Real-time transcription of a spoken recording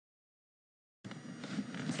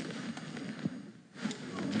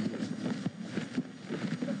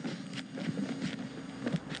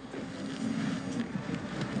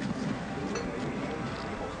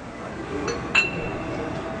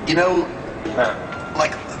You know,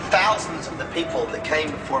 like thousands of the people that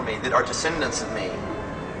came before me that are descendants of me,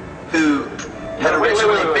 who had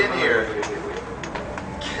originally been here.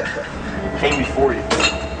 Came before you.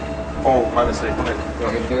 Oh, my mistake. You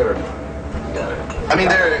want me to do it or? I mean,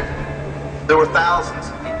 there were thousands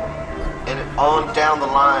of people, and on down the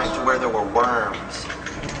line to where there were worms,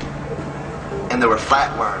 and there were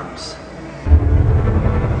flatworms,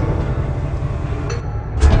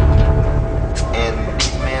 and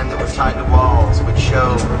these men that were tied to walls would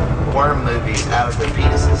show worm movies out of their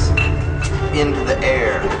penises into the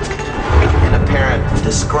air in apparent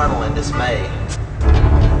disgruntle and dismay,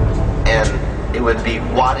 and it would be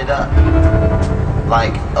wadded up.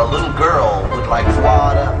 Like a little girl would like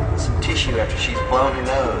wad up some tissue after she's blown her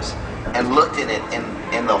nose and looked in it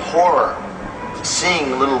in the horror,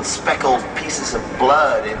 seeing little speckled pieces of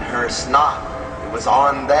blood in her snot. It was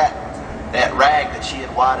on that rag that she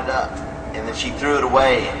had wadded up, and then she threw it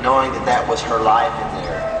away, knowing that that was her life in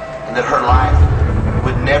there, and that her life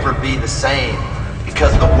would never be the same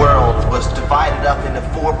because the world was divided up into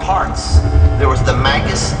 4 parts. There was the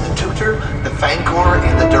Magus, the Tutor, the Fancor,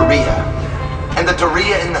 and the Daria. And the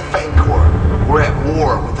Daria and the Fancor were at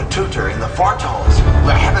war with the Tutor and the Fartals, who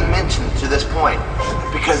I haven't mentioned to this point,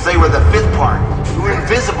 because they were the 5th part, who were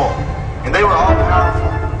invisible, and they were all powerful.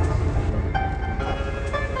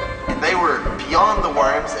 And they were beyond the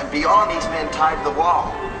worms and beyond these men tied to the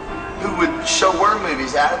wall, who would show worm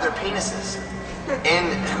movies out of their penises, and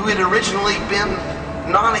who had originally been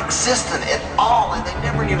non-existent at all, and they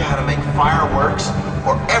never knew how to make fireworks,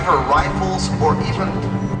 or ever rifles, or even...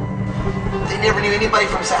 They never knew anybody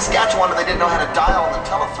from Saskatchewan, and they didn't know how to dial on the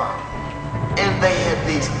telephone. And they had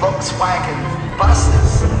these Volkswagen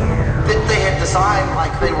buses that they had designed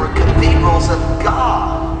like they were cathedrals of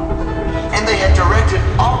God. And they had directed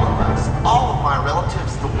all of us, all of my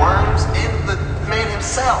relatives, the worms, and the man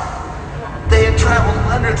himself. They had traveled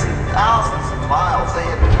hundreds and thousands of miles.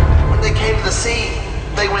 When they came to the sea,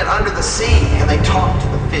 they went under the sea and they talked to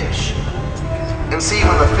the fish. And see,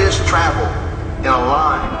 when the fish travel in a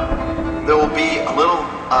line, there will be a little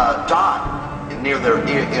dot near their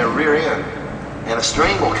rear end, and a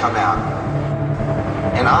string will come out.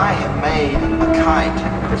 And I have made a kite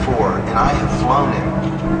before, and I have flown it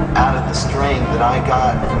out of the string that I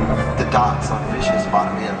got from the dots on fish's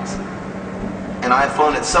bottom ends. And I have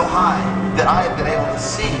flown it so high that I have been able to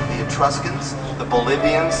see the Etruscans, the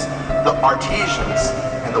Bolivians, the Artesians,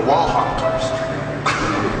 and the wall haunters.